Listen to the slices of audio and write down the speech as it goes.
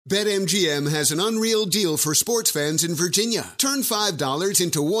BetMGM has an unreal deal for sports fans in Virginia. Turn $5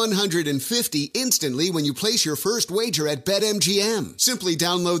 into $150 instantly when you place your first wager at BetMGM. Simply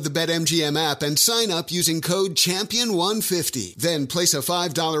download the BetMGM app and sign up using code CHAMPION150. Then place a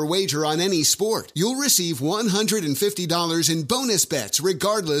 $5 wager on any sport. You'll receive $150 in bonus bets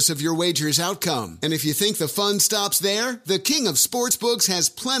regardless of your wager's outcome. And if you think the fun stops there, the King of Sportsbooks has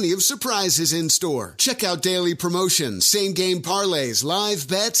plenty of surprises in store. Check out daily promotions, same-game parlays, live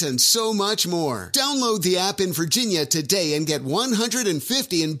bets, and so much more. Download the app in Virginia today and get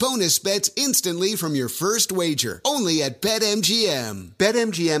 $150 in bonus bets instantly from your first wager. Only at BetMGM.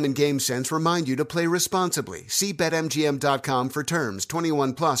 BetMGM and GameSense remind you to play responsibly. See BetMGM.com for terms.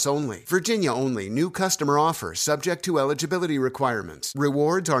 21 plus only. Virginia only. New customer offer. Subject to eligibility requirements.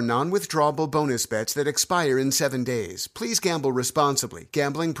 Rewards are non-withdrawable bonus bets that expire in 7 days. Please gamble responsibly.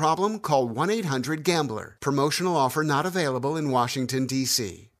 Gambling problem? Call 1-800-GAMBLER. Promotional offer not available in Washington,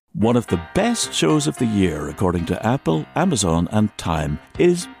 D.C. One of the best shows of the year, according to Apple, Amazon, and Time,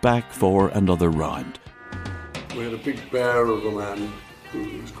 is back for another round. We had a big bear of a man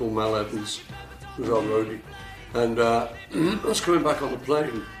who was called Mal Evans, who was our roadie. And I was coming back on the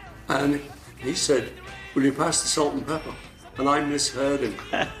plane, and he said, "Will you pass the salt and pepper?" And I misheard him.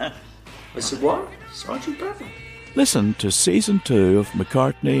 I said, "What? Sergeant Pepper?" Listen to Season 2 of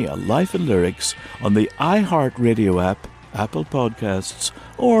McCartney, A Life in Lyrics on the iHeartRadio app, Apple Podcasts,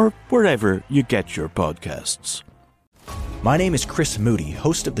 or wherever you get your podcasts. My name is Chris Moody,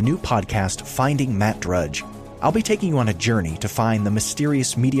 host of the new podcast, Finding Matt Drudge. I'll be taking you on a journey to find the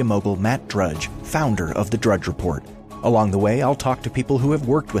mysterious media mogul Matt Drudge, founder of The Drudge Report. Along the way, I'll talk to people who have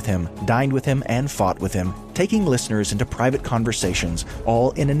worked with him, dined with him, and fought with him, taking listeners into private conversations,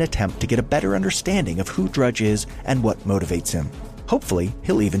 all in an attempt to get a better understanding of who Drudge is and what motivates him. Hopefully,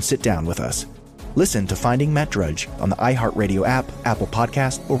 he'll even sit down with us. Listen to Finding Matt Drudge on the iHeartRadio app, Apple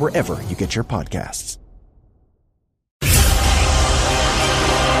Podcast, or wherever you get your podcasts.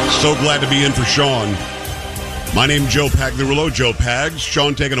 So glad to be in for Sean. My name's Joe Pagliarulo, Joe Pags.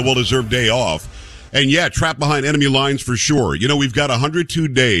 Sean taking a well-deserved day off. And yeah, trapped behind enemy lines for sure. You know, we've got 102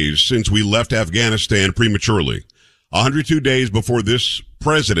 days since we left Afghanistan prematurely. 102 days before this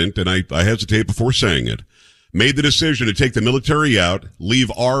president, and I hesitate before saying it, made the decision to take the military out,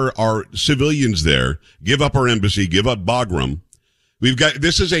 leave our civilians there, give up our embassy, give up Bagram.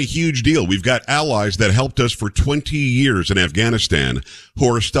 This is a huge deal. We've got allies that helped us for 20 years in Afghanistan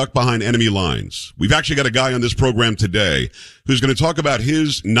who are stuck behind enemy lines. We've actually got a guy on this program today who's going to talk about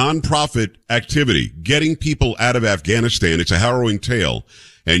his nonprofit activity, getting people out of Afghanistan. It's a harrowing tale.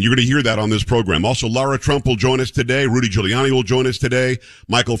 And you're going to hear that on this program. Also, Lara Trump will join us today. Rudy Giuliani will join us today.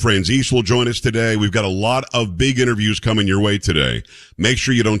 Michael Franzese will join us today. We've got a lot of big interviews coming your way today. Make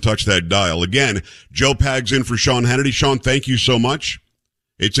sure you don't touch that dial. Again, Joe Pags in for Sean Hannity. Sean, thank you so much.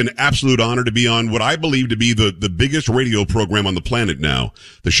 It's an absolute honor to be on what I believe to be the biggest radio program on the planet now,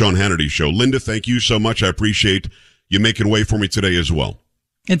 the Sean Hannity Show. Linda, thank you so much. I appreciate you making way for me today as well.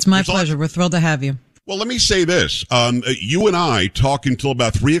 It's my pleasure. We're thrilled to have you. Well, let me say this. You and I talk until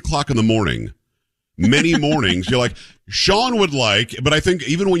about 3 o'clock in the morning. Many mornings, you're like, Sean would like, but I think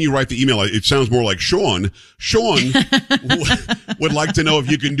even when you write the email, it sounds more like Sean would like to know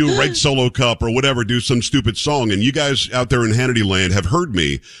if you can do Red Solo Cup or whatever, do some stupid song. And you guys out there in Hannity land have heard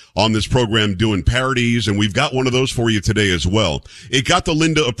me on this program doing parodies, and we've got one of those for you today as well. It got the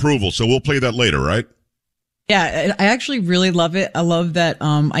Linda approval, so we'll play that later, right? Yeah, I actually really love it. I love that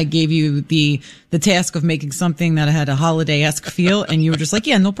I gave you the task of making something that had a holiday-esque feel, and you were just like,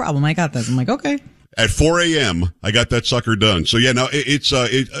 yeah, no problem, I got this. I'm like, okay. At 4 a.m., I got that sucker done. So yeah, no, it's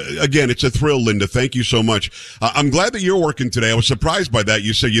a thrill, Linda. Thank you so much. I'm glad that you're working today. I was surprised by that.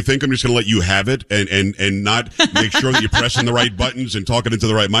 You said you think I'm just going to let you have it and not make sure that you're pressing the right buttons and talking into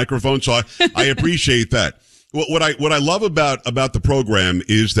the right microphone. So I appreciate that. What I love about the program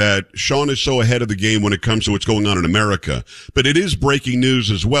is that Sean is so ahead of the game when it comes to what's going on in America. But it is breaking news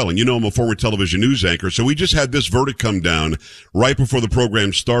as well. And you know I'm a former television news anchor. So we just had this verdict come down right before the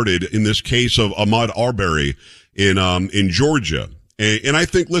program started in this case of Ahmaud Arbery in Georgia. And I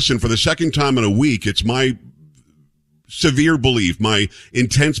think, listen, for the second time in a week, it's my severe belief, my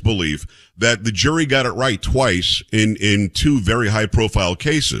intense belief that the jury got it right twice in two very high profile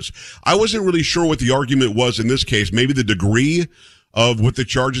cases. I wasn't really sure what the argument was in this case, maybe the degree of what the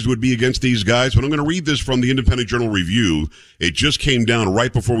charges would be against these guys, but I'm going to read this from the Independent Journal Review. It just came down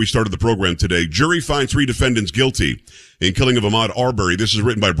right before we started the program today. Jury finds 3 defendants guilty in killing of Ahmaud Arbery. This is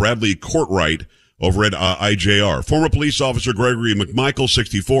written by Bradley Courtwright over at IJR. Former police officer Gregory McMichael,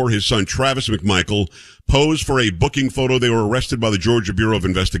 64, his son Travis McMichael, posed for a booking photo. They were arrested by the Georgia Bureau of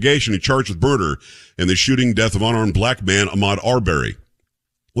Investigation and charged with murder in the shooting death of unarmed black man Ahmaud Arbery.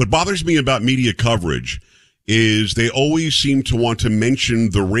 What bothers me about media coverage is they always seem to want to mention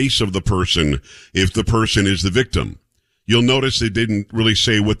the race of the person if the person is the victim. You'll notice they didn't really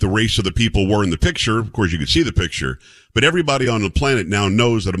say what the race of the people were in the picture. Of course, you could see the picture, but everybody on the planet now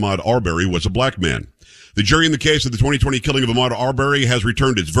knows that Ahmaud Arbery was a black man. The jury in the case of the 2020 killing of Ahmaud Arbery has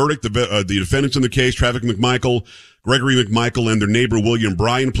returned its verdict. The defendants in the case, Travis McMichael, Gregory McMichael, and their neighbor William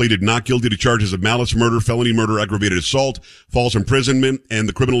Bryan, pleaded not guilty to charges of malice murder, felony murder, aggravated assault, false imprisonment, and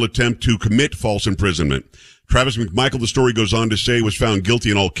the criminal attempt to commit false imprisonment. Travis McMichael, the story goes on to say, was found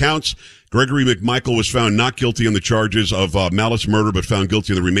guilty in all counts. Gregory McMichael was found not guilty on the charges of malice murder, but found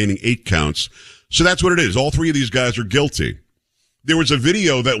guilty on the remaining 8 counts. So that's what it is. All 3 of these guys are guilty. There was a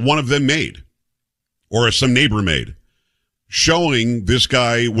video that one of them made, or some neighbor made, showing this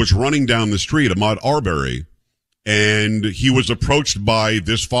guy was running down the street, Ahmaud Arbery, and he was approached by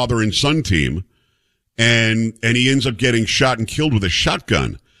this father and son team, and he ends up getting shot and killed with a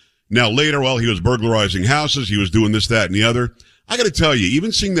shotgun. Now later, well, he was burglarizing houses, he was doing this, that, and the other. I gotta tell you,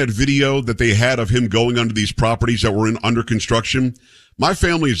 even seeing that video that they had of him going onto these properties that were under construction, my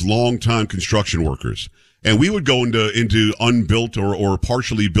family is longtime construction workers. And we would go into unbuilt or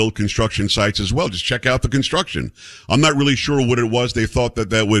partially built construction sites as well. Just check out the construction. I'm not really sure what it was they thought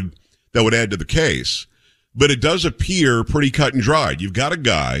that would add to the case, but it does appear pretty cut and dried. You've got a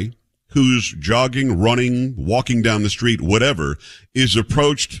guy who's jogging, running, walking down the street, whatever, is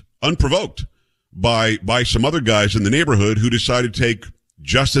approached unprovoked by some other guys in the neighborhood who decide to take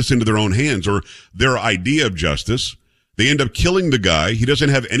justice into their own hands, or their idea of justice. They end up killing the guy. He doesn't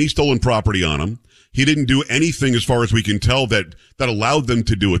have any stolen property on him. He didn't do anything, as far as we can tell, that allowed them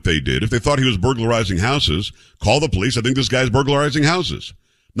to do what they did. If they thought he was burglarizing houses, call the police. I think this guy's burglarizing houses.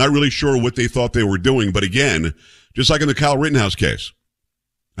 Not really sure what they thought they were doing. But again, just like in the Kyle Rittenhouse case,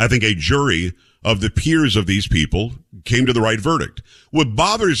 I think a jury of the peers of these people came to the right verdict. What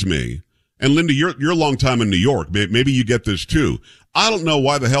bothers me, and Linda, you're a long time in New York. Maybe you get this too. I don't know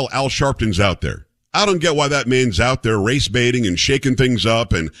why the hell Al Sharpton's out there. I don't get why that man's out there race baiting and shaking things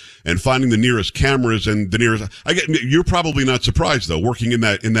up and finding the nearest cameras and the nearest. You're probably not surprised though, working in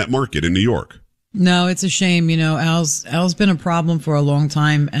that market in New York. No, it's a shame. You know, Al's been a problem for a long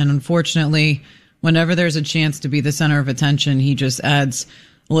time, and unfortunately, whenever there's a chance to be the center of attention, he just adds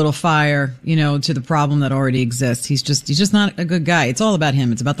a little fire, to the problem that already exists. He's just not a good guy. It's all about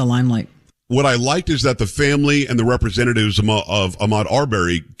him. It's about the limelight. What I liked is that the family and the representatives of Ahmaud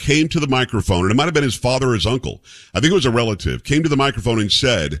Arbery came to the microphone, and it might have been his father or his uncle. I think it was a relative, came to the microphone and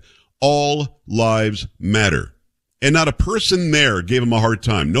said, all lives matter. And not a person there gave him a hard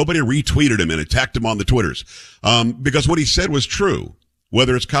time. Nobody retweeted him and attacked him on the Twitters. Because what he said was true.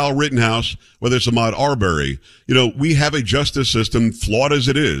 Whether it's Kyle Rittenhouse, whether it's Ahmaud Arbery, we have a justice system, flawed as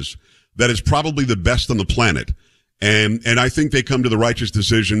it is, that is probably the best on the planet. And I think they come to the righteous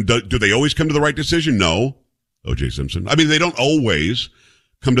decision. Do they always come to the right decision? No. O.J. Simpson. I mean, they don't always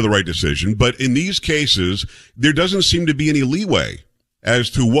come to the right decision, but in these cases, there doesn't seem to be any leeway as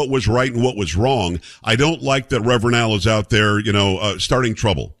to what was right and what was wrong. I don't like that Reverend Al is out there, starting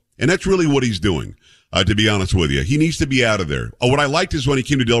trouble. And that's really what he's doing, to be honest with you. He needs to be out of there. What I liked is when he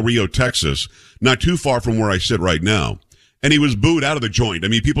came to Del Rio, Texas, not too far from where I sit right now, and he was booed out of the joint. I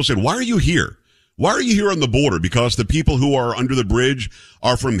mean, people said, why are you here? Why are you here on the border? Because the people who are under the bridge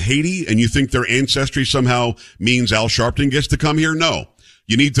are from Haiti, and you think their ancestry somehow means Al Sharpton gets to come here? No.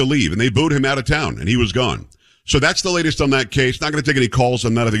 You need to leave. And they booed him out of town, and he was gone. So that's the latest on that case. Not going to take any calls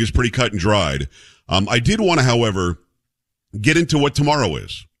on that. I think it's pretty cut and dried. I did want to, however, get into what tomorrow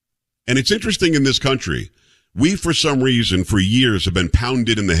is. And it's interesting in this country. We, for some reason, for years have been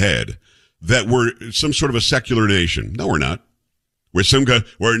pounded in the head that we're some sort of a secular nation. No, we're not.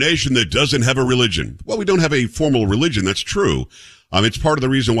 We're a nation that doesn't have a religion. Well, we don't have a formal religion. That's true. It's part of the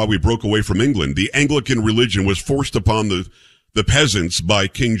reason why we broke away from England. The Anglican religion was forced upon the peasants by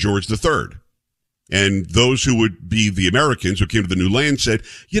King George III. And those who would be the Americans who came to the new land said,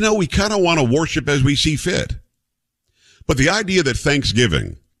 we kind of want to worship as we see fit. But the idea that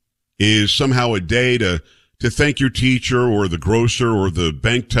Thanksgiving is somehow a day to thank your teacher or the grocer or the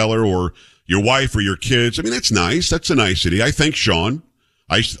bank teller or your wife or your kids. I mean, that's nice. That's a nicety. I thank Sean.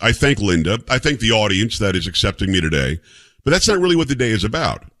 I thank Linda. I thank the audience that is accepting me today. But that's not really what the day is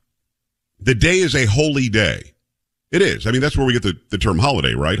about. The day is a holy day. It is. I mean, that's where we get the term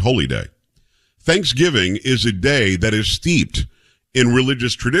holiday, right? Holy day. Thanksgiving is a day that is steeped in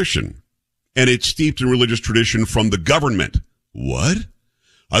religious tradition. And it's steeped in religious tradition from the government. What?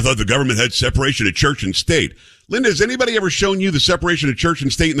 I thought the government had separation of church and state. Linda, has anybody ever shown you the separation of church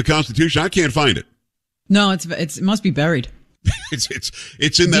and state in the Constitution? I can't find it. No, it must be buried.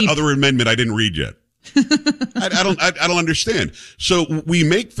 It's in that other amendment I didn't read yet. I don't understand. So we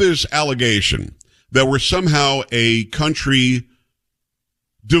make this allegation that we're somehow a country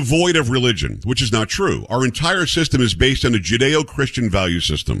devoid of religion, which is not true. Our entire system is based on a Judeo-Christian value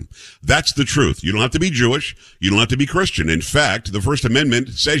system. That's the truth. You don't have to be Jewish. You don't have to be Christian. In fact, the First Amendment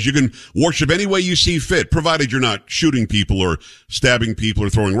says you can worship any way you see fit, provided you're not shooting people or stabbing people or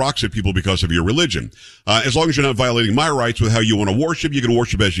throwing rocks at people because of your religion. As long as you're not violating my rights with how you want to worship, you can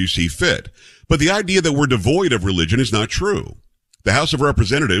worship as you see fit. But the idea that we're devoid of religion is not true. The House of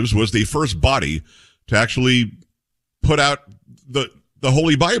Representatives was the first body to actually put out the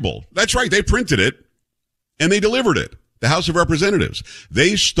Holy Bible. That's right. They printed it and they delivered it. The House of Representatives.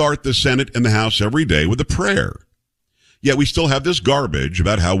 They start the Senate and the House every day with a prayer. Yet we still have this garbage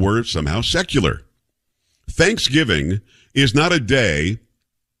about how we're somehow secular. Thanksgiving is not a day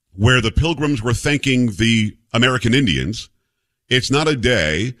where the Pilgrims were thanking the American Indians. It's not a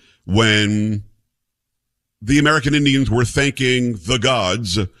day when the American Indians were thanking the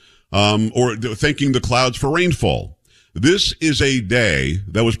gods or thanking the clouds for rainfall. This is a day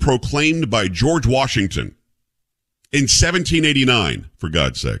that was proclaimed by George Washington in 1789, for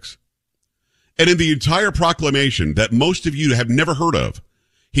God's sakes. And in the entire proclamation that most of you have never heard of,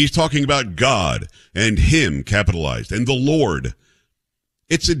 he's talking about God and him, capitalized, and the Lord.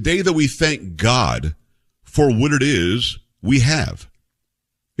 It's a day that we thank God for what it is we have.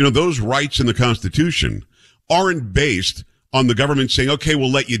 You know, those rights in the Constitution aren't based on the government saying, okay, we'll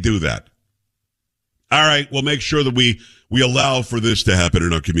let you do that. All right, we'll make sure that we allow for this to happen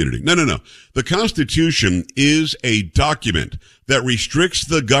in our community. No. The Constitution is a document that restricts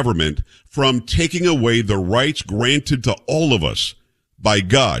the government from taking away the rights granted to all of us by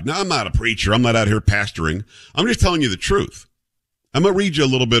God. Now, I'm not a preacher. I'm not out here pastoring. I'm just telling you the truth. I'm going to read you a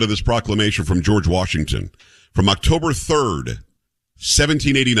little bit of this proclamation from George Washington from October 3rd,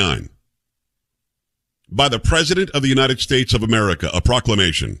 1789. By the President of the United States of America, a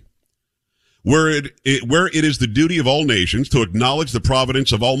proclamation. Where it is the duty of all nations to acknowledge the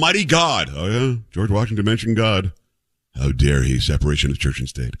providence of Almighty God. Oh yeah, George Washington mentioned God. How dare he, separation of church and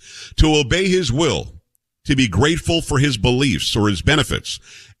state. To obey his will, to be grateful for his beliefs or his benefits,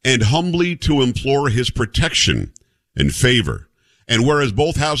 and humbly to implore his protection and favor. And whereas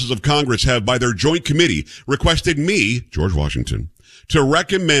both houses of Congress have by their joint committee requested me, George Washington, to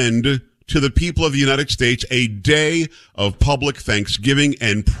recommend to the people of the United States a day of public thanksgiving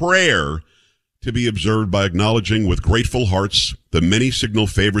and prayer to be observed by acknowledging with grateful hearts the many signal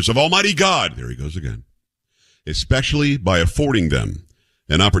favors of Almighty God. There he goes again. Especially by affording them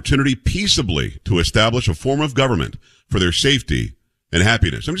an opportunity peaceably to establish a form of government for their safety and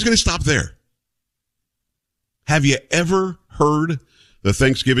happiness. I'm just going to stop there. Have you ever heard the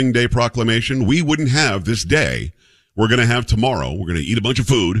Thanksgiving Day proclamation? We wouldn't have this day. We're going to have tomorrow. We're going to eat a bunch of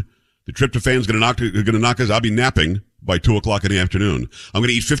food. The tryptophan's going to knock us. I'll be napping by 2:00 in the afternoon. I'm going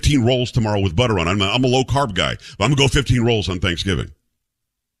to eat 15 rolls tomorrow with butter on. I'm a low carb guy, but I'm going to go 15 rolls on Thanksgiving.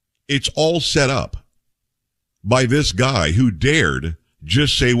 It's all set up by this guy who dared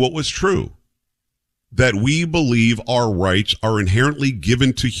just say what was true, that we believe our rights are inherently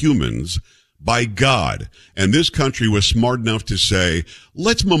given to humans by God. And this country was smart enough to say,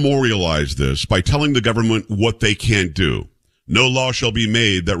 let's memorialize this by telling the government what they can't do. No law shall be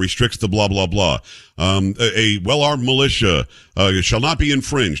made that restricts the blah, blah, blah. A well-armed militia shall not be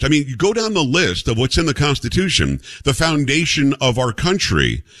infringed. I mean, you go down the list of what's in the Constitution, the foundation of our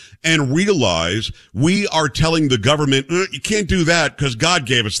country, and realize we are telling the government, you can't do that because God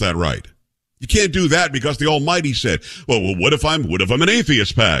gave us that right. You can't do that because the Almighty said, well, what if I'm an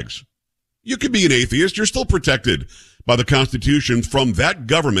atheist, Pags? You could be an atheist. You're still protected by the Constitution from that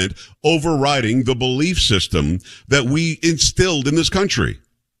government overriding the belief system that we instilled in this country.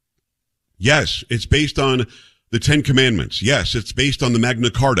 Yes, it's based on the Ten Commandments. Yes, it's based on the Magna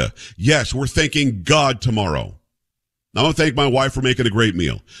Carta. Yes, we're thanking God tomorrow. I'm going to thank my wife for making a great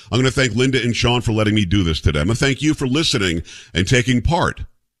meal. I'm going to thank Linda and Sean for letting me do this today. I'm going to thank you for listening and taking part.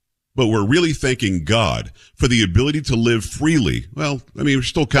 But we're really thanking God for the ability to live freely. Well, I mean, we're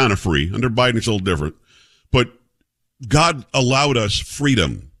still kind of free. Under Biden, it's a little different. But God allowed us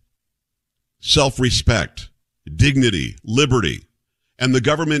freedom, self-respect, dignity, liberty. And the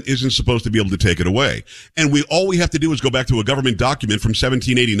government isn't supposed to be able to take it away. And all we have to do is go back to a government document from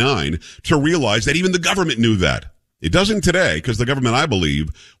 1789 to realize that even the government knew that. It doesn't today, because the government, I believe,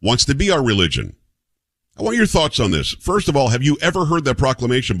 wants to be our religion. I want your thoughts on this. First of all, have you ever heard that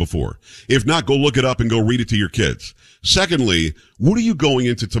proclamation before? If not, go look it up and go read it to your kids. Secondly, what are you going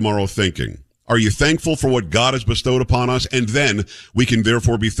into tomorrow thinking? Are you thankful for what God has bestowed upon us? And then we can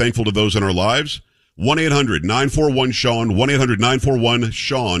therefore be thankful to those in our lives. 1-800-941-SEAN,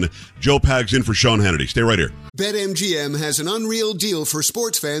 1-800-941-SEAN. Joe Pags in for Sean Hannity. Stay right here. BetMGM has an unreal deal for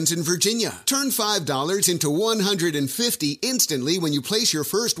sports fans in Virginia. Turn $5 into $150 instantly when you place your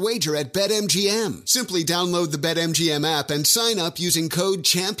first wager at BetMGM. Simply download the BetMGM app and sign up using code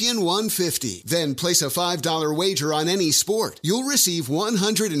CHAMPION150. Then place a $5 wager on any sport. You'll receive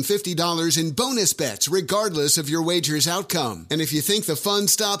 $150 in bonus bets regardless of your wager's outcome. And if you think the fun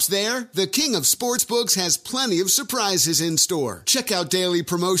stops there, the king of sportsbooks has plenty of surprises in store. Check out daily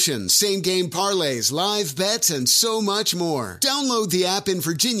promotions, same-game parlays, live bets, and so much more. Download the app in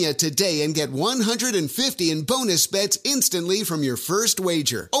Virginia today and get $150 in bonus bets instantly from your first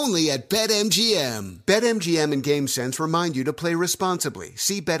wager. Only at BetMGM. BetMGM and GameSense remind you to play responsibly.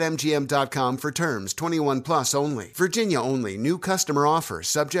 See BetMGM.com for terms. 21 plus only. Virginia only. New customer offer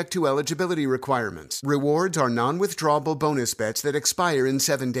subject to eligibility requirements. Rewards are non-withdrawable bonus bets that expire in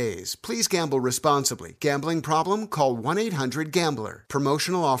 7 days. Please gamble responsibly. Gambling problem? Call 1-800-GAMBLER.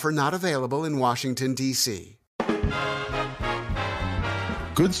 Promotional offer not available in Washington, D.C.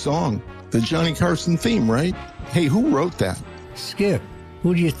 Good song. The Johnny Carson theme, right? Hey, who wrote that? Skip,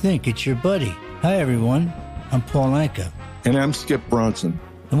 who do you think? It's your buddy. Hi, everyone. I'm Paul Anka. And I'm Skip Bronson.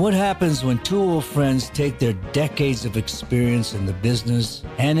 And what happens when two old friends take their decades of experience in the business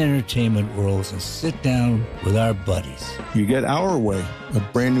and entertainment worlds and sit down with our buddies? You get Our Way, a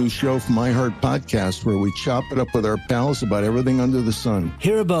brand new show from iHeart Podcast where we chop it up with our pals about everything under the sun.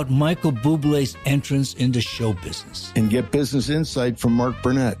 Hear about Michael Bublé's entrance into show business. And get business insight from Mark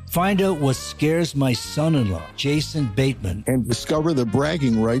Burnett. Find out what scares my son-in-law, Jason Bateman. And discover the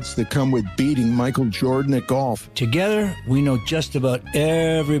bragging rights that come with beating Michael Jordan at golf. Together, we know just about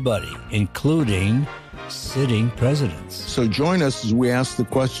everybody, including sitting presidents. So join us as we ask the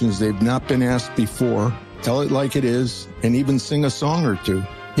questions they've not been asked before, tell it like it is, and even sing a song or two.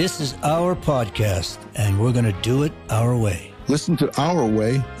 This is our podcast, and we're going to do it our way. Listen to Our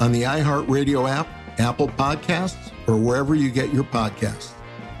Way on the iHeartRadio app, Apple Podcasts, or wherever you get your podcasts.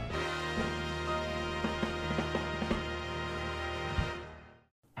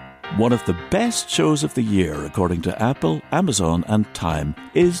 One of the best shows of the year, according to Apple, Amazon, and Time,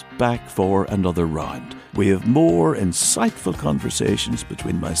 is back for another round. We have more insightful conversations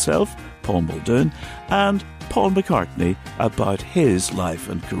between myself, Paul Muldoon, and Paul McCartney about his life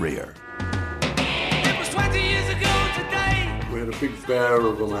and career. It was 20 years ago today. We had a big bear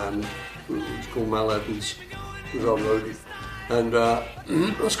of a man who was called Mal Evans, who was our roadie. And I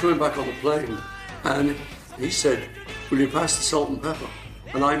was coming back on the plane, and he said, "Will you pass the salt and pepper?"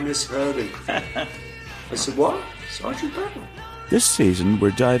 And I misheard him. I said, "What? Sergeant Pepper?" This season,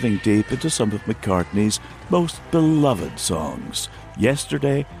 we're diving deep into some of McCartney's most beloved songs.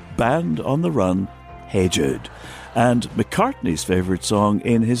 Yesterday, Band on the Run, Hey Jude, and McCartney's favourite song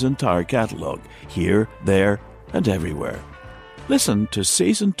in his entire catalogue, Here, There and Everywhere. Listen to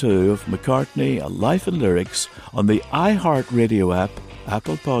Season 2 of McCartney, A Life in Lyrics on the iHeartRadio app,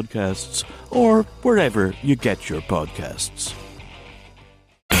 Apple Podcasts, or wherever you get your podcasts.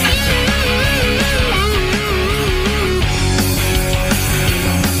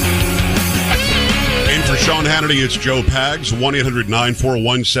 For Sean Hannity, it's Joe Pags,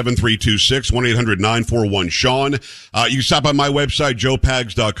 1-800-941-7326, 1-800-941-SEAN. You can stop by my website,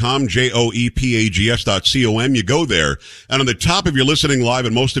 joepags.com, joepags.com. You go there, and on the top, if you're listening live,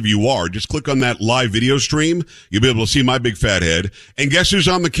 and most of you are, just click on that live video stream. You'll be able to see my big fat head. And guess who's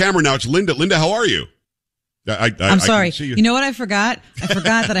on the camera now? It's Linda. Linda, how are you? I'm sorry. You know what I forgot? I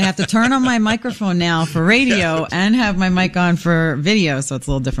forgot that I have to turn on my microphone now for radio and have my mic on for video, so it's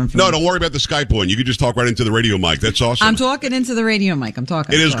a little different for me. No, don't worry about the Skype one. You can just talk right into the radio mic. That's awesome. I'm talking into the radio mic. I'm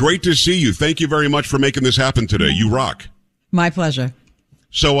talking. It is great to see you. Thank you very much for making this happen today. You rock. My pleasure.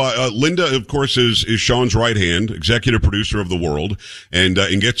 So, Linda, of course, is Sean's right hand, executive producer of The World, and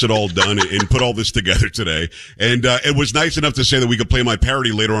gets it all done and put all this together today. And it was nice enough to say that we could play my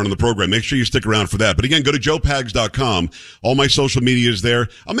parody later on in the program. Make sure you stick around for that. But again, go to joepags.com. All my social media is there.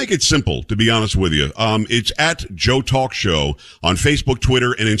 I'll make it simple, to be honest with you. It's at Joe Talk Show on Facebook,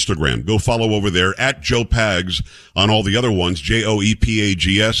 Twitter, and Instagram. Go follow over there at Joe Pags on all the other ones,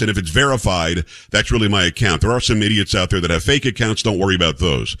 JoePags. And if it's verified, that's really my account. There are some idiots out there that have fake accounts. Don't worry about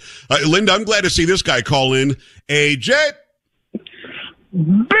those. Linda, I'm glad to see this guy call in. AJ.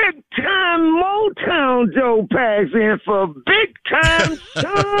 Big time Motown Joe Pags in for big time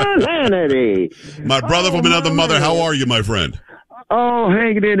Sean Hannity. My brother from another mother. How are you, my friend? Oh,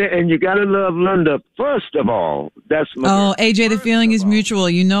 hanging in there, and you gotta love Linda first of all. That's my. Oh, AJ, the feeling is mutual.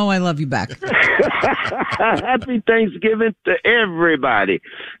 You know I love you back. Happy Thanksgiving to everybody.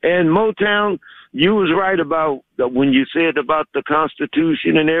 And Motown, you was right about when you said about the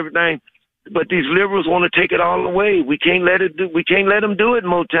Constitution and everything. But these liberals want to take it all away. We can't let them do it,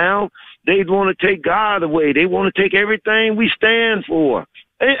 Motown. They want to take God away. They want to take everything we stand for.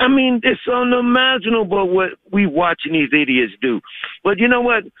 I mean, it's unimaginable what we watching these idiots do. But you know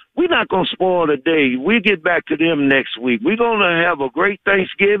what? We're not going to spoil the day. We'll get back to them next week. We're going to have a great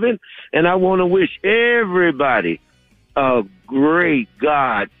Thanksgiving, and I want to wish everybody a great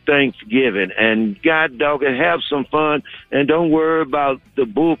God Thanksgiving. And God dog it, have some fun, and don't worry about the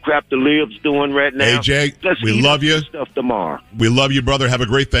bull crap the libs doing right now. AJ, we love you. Stuff tomorrow. We love you, brother. Have a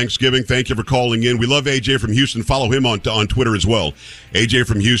great Thanksgiving. Thank you for calling in. We love AJ from Houston. Follow him on Twitter as well. AJ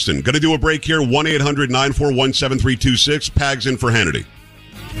from Houston. Going to do a break here. 1-800-941-7326. Pags in for Hannity.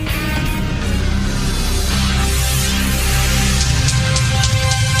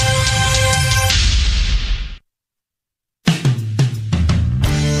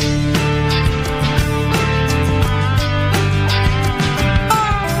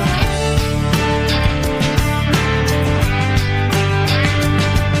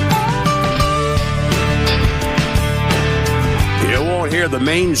 The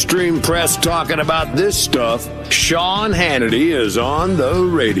mainstream press talking about this stuff. Sean Hannity is on the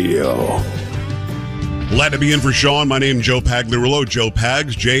radio. Glad to be in for Sean. My name's Joe Pagliarulo. Joe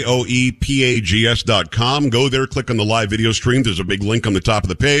Pags, JoePags.com. Go there, click on the live video stream. There's a big link on the top of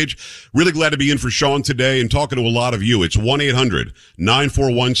the page. Really glad to be in for Sean today and talking to a lot of you. It's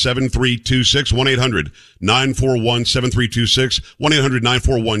 1-800-941-7326. 1-800-941-7326.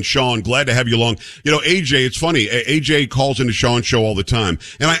 1-800-941-SEAN. Glad to have you along. You know, AJ, it's funny. AJ calls into Sean's show all the time.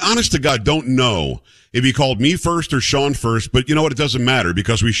 And I, honest to God, don't know if he called me first or Sean first, but you know what? It doesn't matter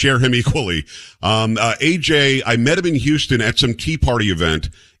because we share him equally. AJ, I met him in Houston at some Tea Party event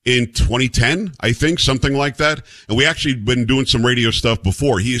in 2010, I think, something like that. And we actually been doing some radio stuff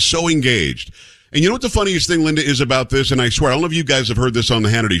before. He is so engaged. And you know what the funniest thing, Linda, is about this? And I swear, I don't know if you guys have heard this on the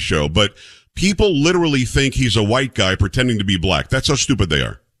Hannity show, but people literally think he's a white guy pretending to be black. That's how stupid they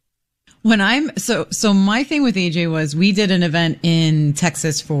are. When so my thing with AJ was we did an event in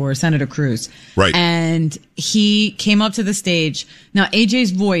Texas for Senator Cruz. Right. And he came up to the stage. Now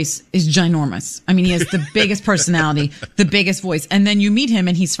AJ's voice is ginormous. I mean, he has the biggest personality, the biggest voice. And then you meet him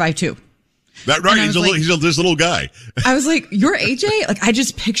and he's 5'2". That right. He's this little guy. I was like, you're AJ? Like, I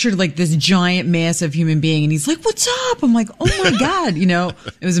just pictured like this giant, massive human being. And he's like, what's up? I'm like, oh my God. You know,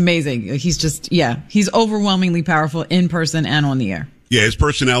 it was amazing. He's just, he's overwhelmingly powerful in person and on the air. Yeah, his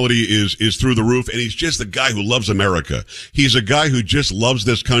personality is through the roof, and he's just a guy who loves America. He's a guy who just loves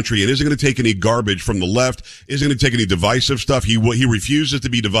this country and isn't going to take any garbage from the left, isn't going to take any divisive stuff. He refuses to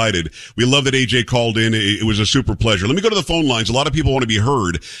be divided. We love that AJ called in. It was a super pleasure. Let me go to the phone lines. A lot of people want to be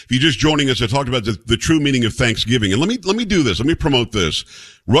heard. If you're just joining us, I talked about the true meaning of Thanksgiving. And let me do this. Let me promote this.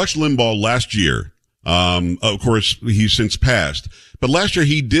 Rush Limbaugh last year, of course, he's since passed. But last year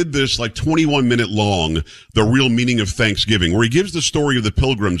he did this like 21-minute long, The Real Meaning of Thanksgiving, where he gives the story of the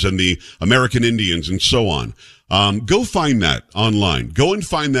Pilgrims and the American Indians and so on. Go find that online. Go and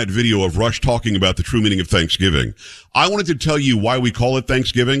find that video of Rush talking about the true meaning of Thanksgiving. I wanted to tell you why we call it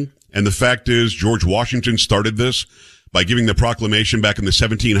Thanksgiving. And the fact is George Washington started this by giving the proclamation back in the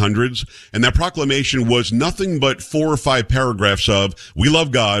 1700s. And that proclamation was nothing but 4 or 5 paragraphs of, we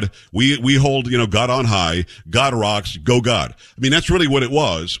love God, we hold, God on high, God rocks, go God. I mean, that's really what it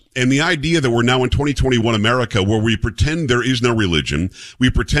was. And the idea that we're now in 2021 America, where we pretend there is no religion, we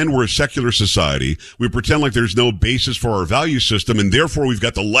pretend we're a secular society, we pretend like there's no basis for our value system, and therefore we've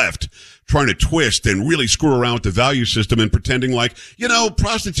got the left trying to twist and really screw around with the value system and pretending like,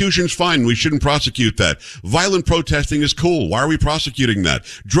 prostitution's fine. We shouldn't prosecute that. Violent protesting is cool. Why are we prosecuting that?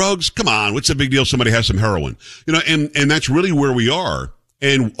 Drugs? Come on. What's the big deal? Somebody has some heroin. And that's really where we are.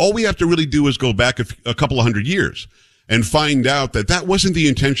 And all we have to really do is go back a couple of hundred years and find out that that wasn't the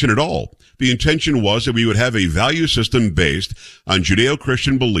intention at all. The intention was that we would have a value system based on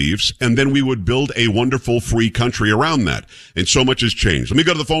Judeo-Christian beliefs, and then we would build a wonderful free country around that. And so much has changed. Let me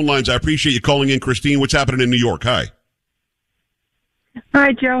go to the phone lines. I appreciate you calling in, Christine. What's happening in New York? Hi.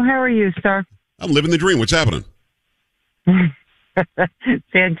 Hi, Joe. How are you, sir? I'm living the dream. What's happening?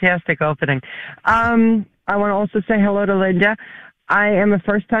 Fantastic opening. I want to also say hello to Linda. I am a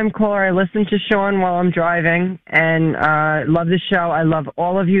first-time caller. I listen to Sean while I'm driving, and love the show. I love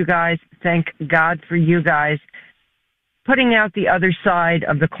all of you guys. Thank God for you guys putting out the other side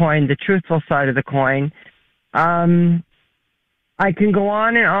of the coin, the truthful side of the coin. I can go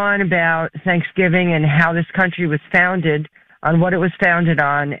on and on about Thanksgiving and how this country was founded, on what it was founded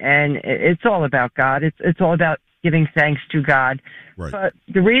on, and it's all about God. It's all about giving thanks to God. Right. But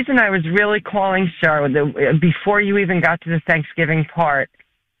the reason I was really calling, sir, before you even got to the Thanksgiving part,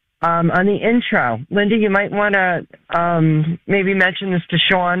 on the intro, Linda, you might want to maybe mention this to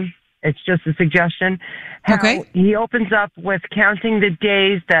Sean It's just a suggestion. How he opens up with counting the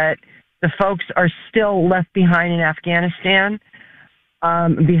days that the folks are still left behind in Afghanistan,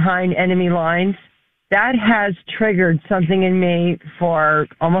 behind enemy lines. That has triggered something in me for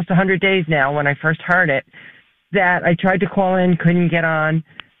almost 100 days now when I first heard it, that I tried to call in, couldn't get on.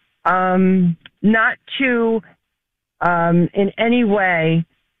 Not to in any way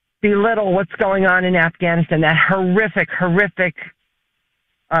belittle what's going on in Afghanistan, that horrific,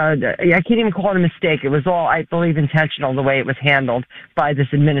 I can't even call it a mistake. It was all, I believe, intentional the way it was handled by this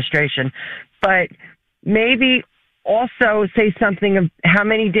administration. But maybe also say something of how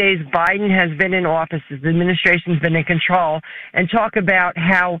many days Biden has been in office, his administration's been in control, and talk about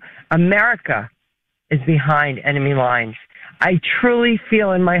how America is behind enemy lines. I truly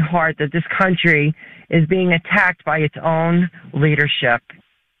feel in my heart that this country is being attacked by its own leadership.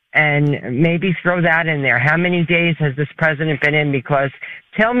 And maybe throw that in there. How many days has this president been in? Because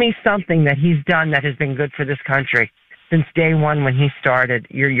tell me something that he's done that has been good for this country since day one when he started.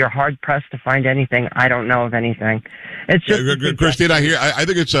 You're hard pressed to find anything. I don't know of anything. It's just Christine. I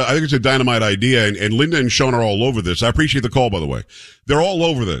think it's a dynamite idea, and Linda and Sean are all over this. I appreciate the call, by the way. They're all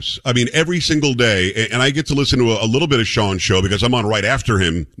over this. I mean, every single day, and I get to listen to a little bit of Sean's show because I'm on right after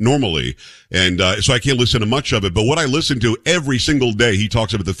him normally, and so I can't listen to much of it. But what I listen to every single day, he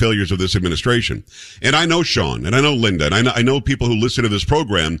talks about the failures of this administration. And I know Sean, and I know Linda, and I know people who listen to this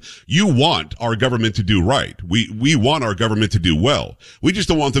program. You want our government to do right. We want our government to do well. We just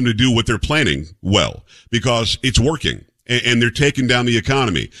don't want them to do what they're planning well, because it's working. And they're taking down the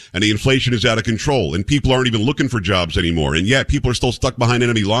economy, and the inflation is out of control, and people aren't even looking for jobs anymore. And yet people are still stuck behind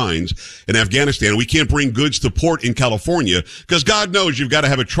enemy lines in Afghanistan. We can't bring goods to port in California because God knows you've got to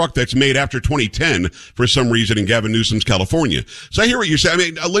have a truck that's made after 2010 for some reason in Gavin Newsom's California. So I hear what you're saying. I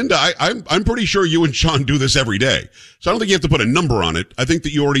mean, Linda, I'm pretty sure you and Sean do this every day. So I don't think you have to put a number on it. I think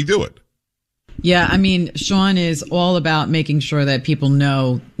that you already do it. Yeah, I mean, Sean is all about making sure that people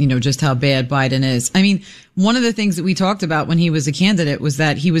know, just how bad Biden is. I mean, one of the things that we talked about when he was a candidate was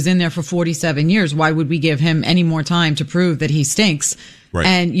that he was in there for 47 years. Why would we give him any more time to prove that he stinks? Right.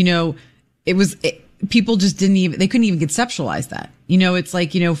 And, people just they couldn't even conceptualize that. It's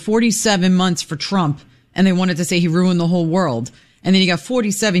like, 47 months for Trump, and they wanted to say he ruined the whole world. And then you got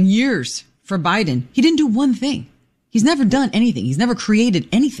 47 years for Biden. He didn't do one thing. He's never done anything. He's never created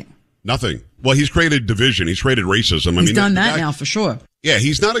anything. Nothing. Well, he's created division. He's created racism. He's done that now for sure. Yeah,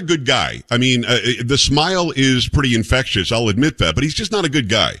 he's not a good guy. I mean, the smile is pretty infectious. I'll admit that, but he's just not a good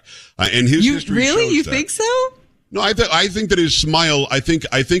guy. And his history really? shows You that. think so? No, I think that his smile. I think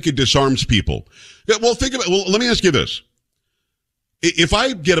it disarms people. Well, let me ask you this: if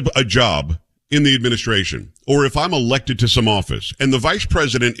I get a job in the administration, or if I'm elected to some office, and the vice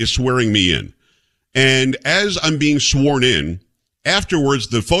president is swearing me in, and as I'm being sworn in, afterwards,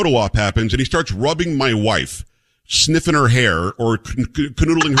 the photo op happens, and he starts rubbing my wife, sniffing her hair, or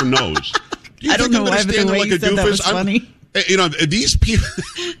canoodling her nose. Do you think I'm going to stand there like a doofus? That was funny.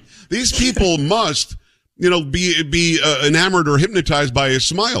 These people must, be enamored or hypnotized by his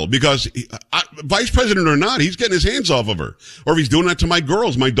smile, because vice president or not, he's getting his hands off of her. Or if he's doing that to my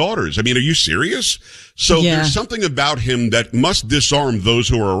girls, my daughters. I mean, are you serious? So There's something about him that must disarm those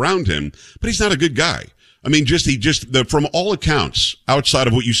who are around him, but he's not a good guy. I mean, from all accounts, outside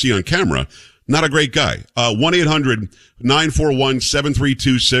of what you see on camera, not a great guy.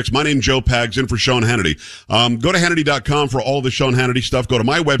 1-800-941-7326. My name's Joe Pags, in for Sean Hannity. Go to Hannity.com for all the Sean Hannity stuff. Go to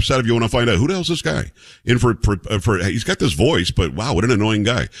my website if you want to find out who the hell's this guy. He's got this voice, but wow, what an annoying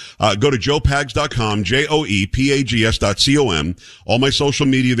guy. Go to joepags.com, JOEPAGS.com. All my social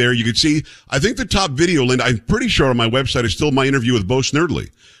media there. You can see, I think the top video, Linda, I'm pretty sure on my website is still my interview with Bo Snerdley.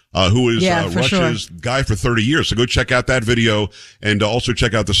 Who is Russia's guy for 30 years. So go check out that video, and also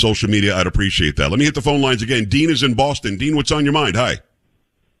check out the social media. I'd appreciate that. Let me hit the phone lines again. Dean is in Boston. Dean, what's on your mind? Hi.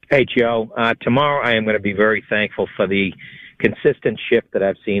 Hey, Joe. Tomorrow I am going to be very thankful for the consistent shift that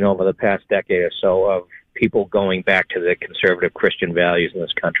I've seen over the past decade or so of people going back to the conservative Christian values in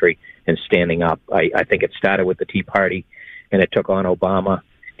this country and standing up. I think it started with the Tea Party, and it took on Obama,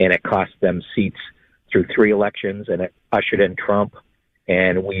 and it cost them seats through 3 elections, and it ushered in Trump.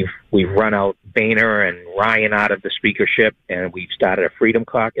 And we've run out Boehner and Ryan out of the speakership, and we've started a Freedom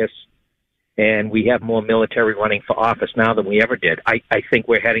Caucus, and we have more military running for office now than we ever did. I think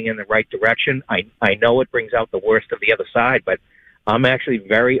we're heading in the right direction. I know it brings out the worst of the other side, but I'm actually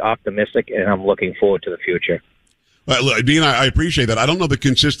very optimistic, and I'm looking forward to the future. Dean, I appreciate that. I don't know that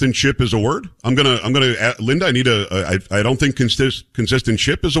consistent ship is a word. I'm gonna, Linda, I don't think consistent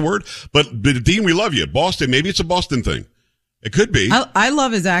ship is a word, but Dean, we love you. Boston, maybe it's a Boston thing. It could be. I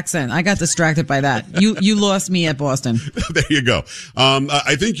love his accent. I got distracted by that. You lost me at Boston. There you go.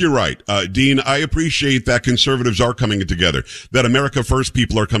 I think you're right. Dean, I appreciate that conservatives are coming together, that America First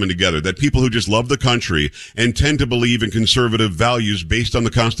people are coming together, that people who just love the country and tend to believe in conservative values based on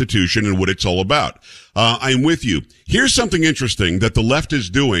the Constitution and what it's all about. I'm with you. Here's something interesting that the left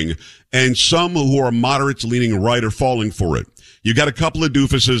is doing, and some who are moderates leaning right are falling for it. You got a couple of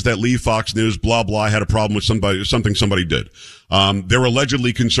doofuses that leave Fox News, blah, blah, had a problem with something somebody did. They're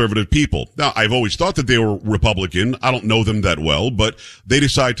allegedly conservative people. Now, I've always thought that they were Republican. I don't know them that well, but they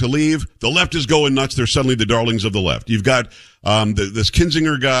decide to leave. The left is going nuts. They're suddenly the darlings of the left. You've got this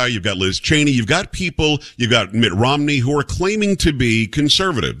Kinzinger guy. You've got Liz Cheney. You've got people. You've got Mitt Romney who are claiming to be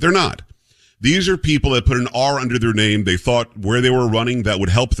conservative. They're not. These are people that put an R under their name. They thought where they were running that would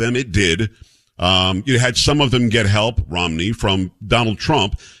help them. It did. You had some of them get help, Romney, from Donald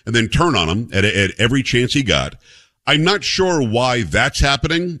Trump, and then turn on him at every chance he got. I'm not sure why that's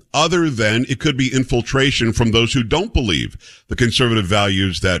happening, other than it could be infiltration from those who don't believe the conservative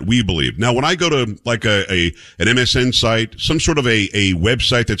values that we believe. Now, when I go to like an MSN site, some sort of a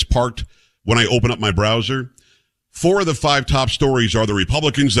website that's parked when I open up my browser, 4 of the 5 top stories are the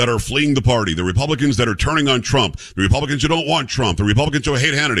Republicans that are fleeing the party, the Republicans that are turning on Trump, the Republicans who don't want Trump, the Republicans who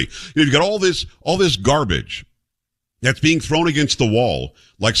hate Hannity. You've got all this garbage that's being thrown against the wall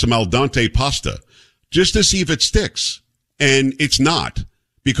like some al dente pasta just to see if it sticks. And it's not,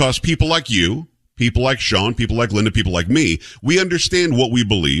 because people like you, people like Sean, people like Linda, people like me, we understand what we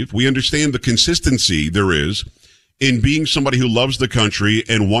believe. We understand the consistency there is in being somebody who loves the country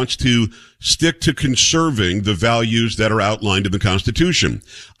and wants to stick to conserving the values that are outlined in the Constitution.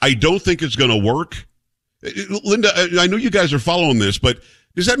 I don't think it's going to work. Linda, I know you guys are following this, but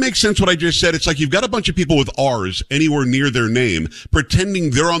does that make sense what I just said? It's like you've got a bunch of people with R's anywhere near their name pretending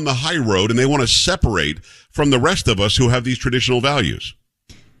they're on the high road and they want to separate from the rest of us who have these traditional values.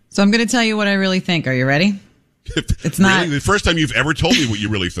 So I'm going to tell you what I really think. Are you ready? It's not really? The first time you've ever told me what you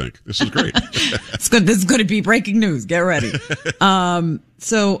really think. This is great. It's good. This is going to be breaking news. Get ready.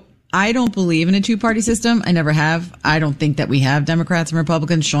 So I don't believe in a two-party system. I never have. I don't think that we have Democrats and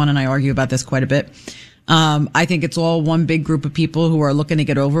Republicans. Sean and I argue about this quite a bit. I think it's all one big group of people who are looking to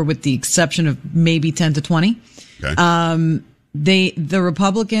get over, with the exception of maybe 10 to 20. Okay. The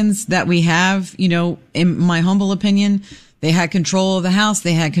Republicans that we have, in my humble opinion, they had control of the House.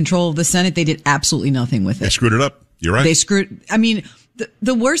 They had control of the Senate. They did absolutely nothing with it. They screwed it up. You're right.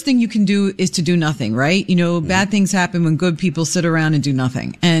 The worst thing you can do is to do nothing, right? Bad things happen when good people sit around and do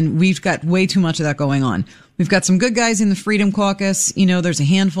nothing. And we've got way too much of that going on. We've got some good guys in the Freedom Caucus. There's a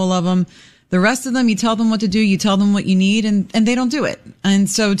handful of them. The rest of them, you tell them what to do, you tell them what you need, and they don't do it. And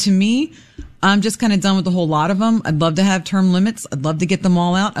so to me, I'm just kind of done with a whole lot of them. I'd love to have term limits. I'd love to get them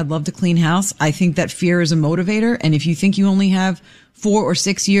all out. I'd love to clean house. I think that fear is a motivator. And if you think you only have 4 or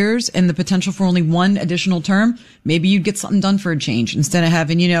 6 years and the potential for only one additional term, maybe you'd get something done for a change instead of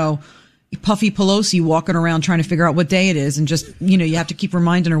having, Puffy Pelosi walking around trying to figure out what day it is, and just, you have to keep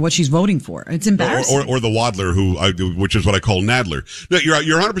reminding her what she's voting for. It's embarrassing. Or the Waddler, which is what I call Nadler. No,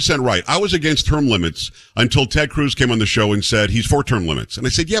 you're 100% right. I was against term limits until Ted Cruz came on the show and said he's for term limits. And I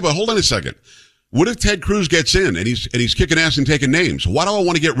said, yeah, but hold on a second. What if Ted Cruz gets in and he's kicking ass and taking names? Why do I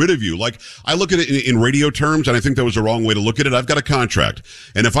want to get rid of you? Like, I look at it in radio terms, and I think that was the wrong way to look at it. I've got a contract.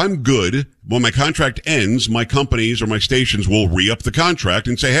 And if I'm good, when my contract ends, my companies or my stations will re-up the contract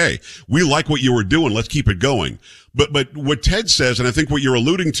and say, hey, we like what you were doing. Let's keep it going. But what Ted says, and I think what you're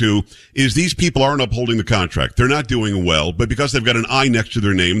alluding to, is these people aren't upholding the contract. They're not doing well, but because they've got an I next to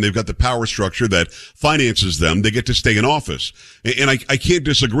their name, they've got the power structure that finances them, they get to stay in office. And I can't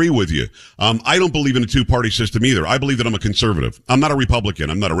disagree with you. I don't believe in a two-party system either. I believe that I'm a conservative. I'm not a Republican.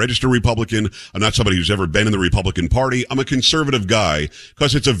 I'm not a registered Republican. I'm not somebody who's ever been in the Republican Party. I'm a conservative guy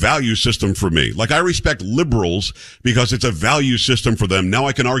because it's a value system for me. Like, I respect liberals because it's a value system for them. Now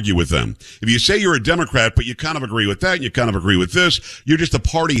I can argue with them. If you say you're a Democrat, but you kind of agree with that, and you kind of agree with this, you're just a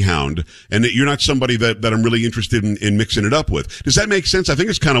party hound, and you're not somebody that I'm really interested in mixing it up with. Does that make sense? I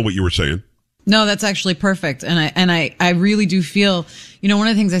think it's kind of what you were saying. No, that's actually perfect. And I really do feel, one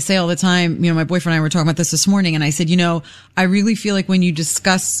of the things I say all the time, my boyfriend and I were talking about this morning, and I said, I really feel like when you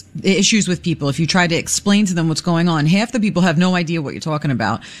discuss issues with people, if you try to explain to them what's going on, half the people have no idea what you're talking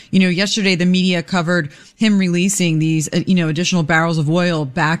about. Yesterday the media covered him releasing these, additional barrels of oil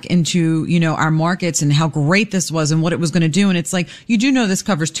back into, our markets, and how great this was and what it was going to do. And it's like, you do know this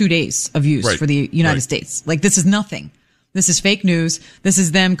covers 2 days of use for the United States. Like, this is nothing. This is fake news. This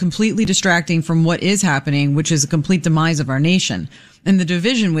is them completely distracting from what is happening, which is a complete demise of our nation and the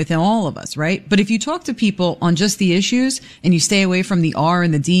division within all of us, right? But if you talk to people on just the issues and you stay away from the R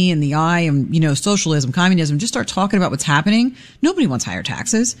and the D and the I and, socialism, communism, just start talking about what's happening. Nobody wants higher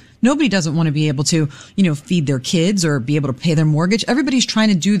taxes. Nobody doesn't want to be able to, feed their kids or be able to pay their mortgage. Everybody's trying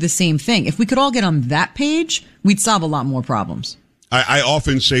to do the same thing. If we could all get on that page, we'd solve a lot more problems. I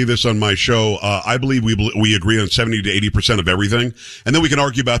often say this on my show. I believe we agree on 70 to 80% of everything. And then we can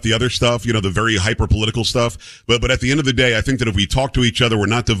argue about the other stuff, the very hyper political stuff. But at the end of the day, I think that if we talk to each other, we're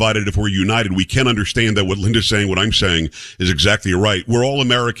not divided. If we're united, we can understand that what Linda's saying, what I'm saying is exactly right. We're all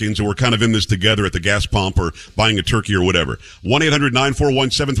Americans and we're kind of in this together at the gas pump or buying a turkey or whatever.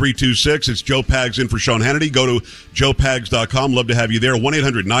 1-800-941-7326. It's Joe Pags in for Sean Hannity. Go to joepags.com. Love to have you there.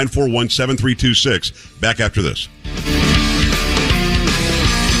 1-800-941-7326. Back after this.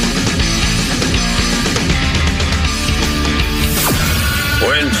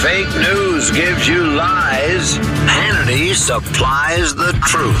 When fake news gives you lies, Hannity supplies the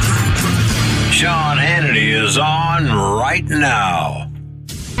truth. Sean Hannity is on right now.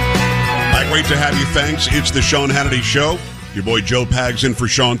 Hi, great to have you. Thanks. It's the Sean Hannity Show. Your boy Joe Pags in for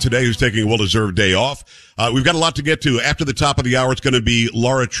Sean today, who's taking a well-deserved day off. We've got a lot to get to. After the top of the hour, it's going to be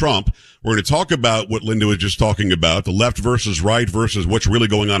Laura Trump. We're going to talk about what Linda was just talking about, the left versus right versus what's really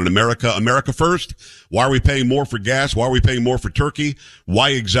going on in America. America first. Why are we paying more for gas? Why are we paying more for turkey?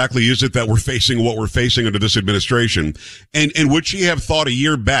 Why exactly is it that we're facing what we're facing under this administration? And would she have thought a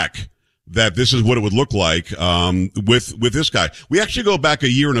year back that this is what it would look like with this guy? We actually go back a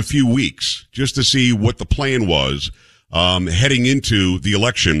year and a few weeks just to see what the plan was heading into the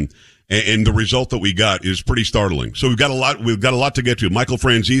election. And the result that we got is pretty startling. So we've got a lot to get to. Michael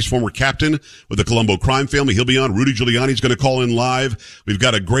Franzese, former captain with the Colombo crime family. He'll be on. Rudy Giuliani's going to call in live. We've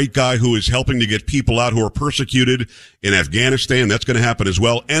got a great guy who is helping to get people out who are persecuted in Afghanistan. That's going to happen as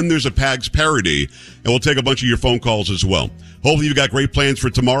well. And there's a Pags parody. And we'll take a bunch of your phone calls as well. Hopefully you've got great plans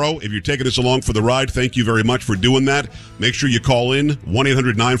for tomorrow. If you're taking us along for the ride, thank you very much for doing that. Make sure you call in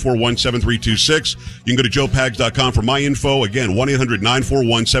 1-800-941-7326. You can go to joepags.com for my info. Again,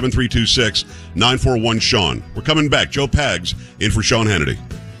 1-800-941-7326, 941-SEAN. We're coming back. Joe Pags in for Sean Hannity.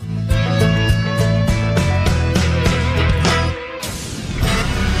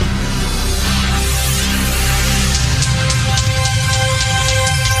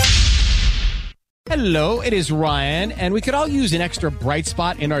 Hello, it is Ryan, and we could all use an extra bright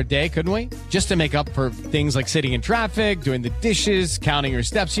spot in our day, couldn't we? Just to make up for things like sitting in traffic, doing the dishes, counting your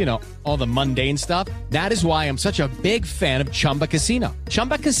steps, all the mundane stuff. That is why I'm such a big fan of Chumba Casino.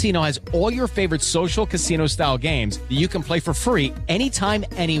 Chumba Casino has all your favorite social casino-style games that you can play for free anytime,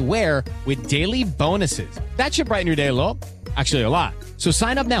 anywhere with daily bonuses. That should brighten your day a little. Actually, a lot. So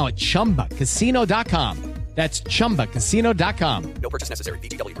sign up now at ChumbaCasino.com. That's ChumbaCasino.com. No purchase necessary.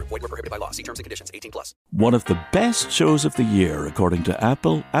 VGW Group. Void where prohibited by law. See terms and conditions. 18+. One of the best shows of the year, according to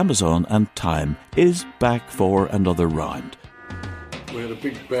Apple, Amazon, and Time, is back for another round. We had a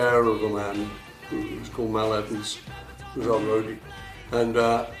big bear of a man who was called Mal Evans, who was our roadie. And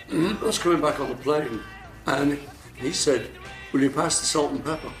I was coming back on the plane, and he said, "Will you pass the salt and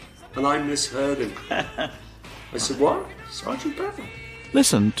pepper?" And I misheard him. I said, "What? Sergeant Pepper?"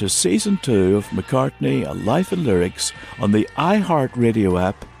 Listen to Season 2 of McCartney, A Life in Lyrics on the iHeartRadio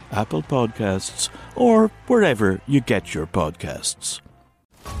app, Apple Podcasts, or wherever you get your podcasts.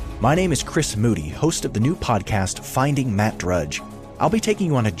 My name is Chris Moody, host of the new podcast, Finding Matt Drudge. I'll be taking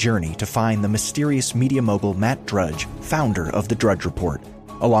you on a journey to find the mysterious media mogul Matt Drudge, founder of The Drudge Report.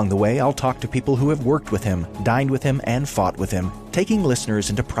 Along the way, I'll talk to people who have worked with him, dined with him, and fought with him, taking listeners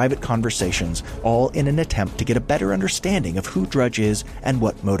into private conversations, all in an attempt to get a better understanding of who Drudge is and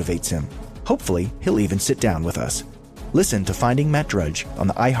what motivates him. Hopefully, he'll even sit down with us. Listen to Finding Matt Drudge on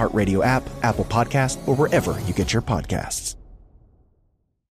the iHeartRadio app, Apple Podcast, or wherever you get your podcasts.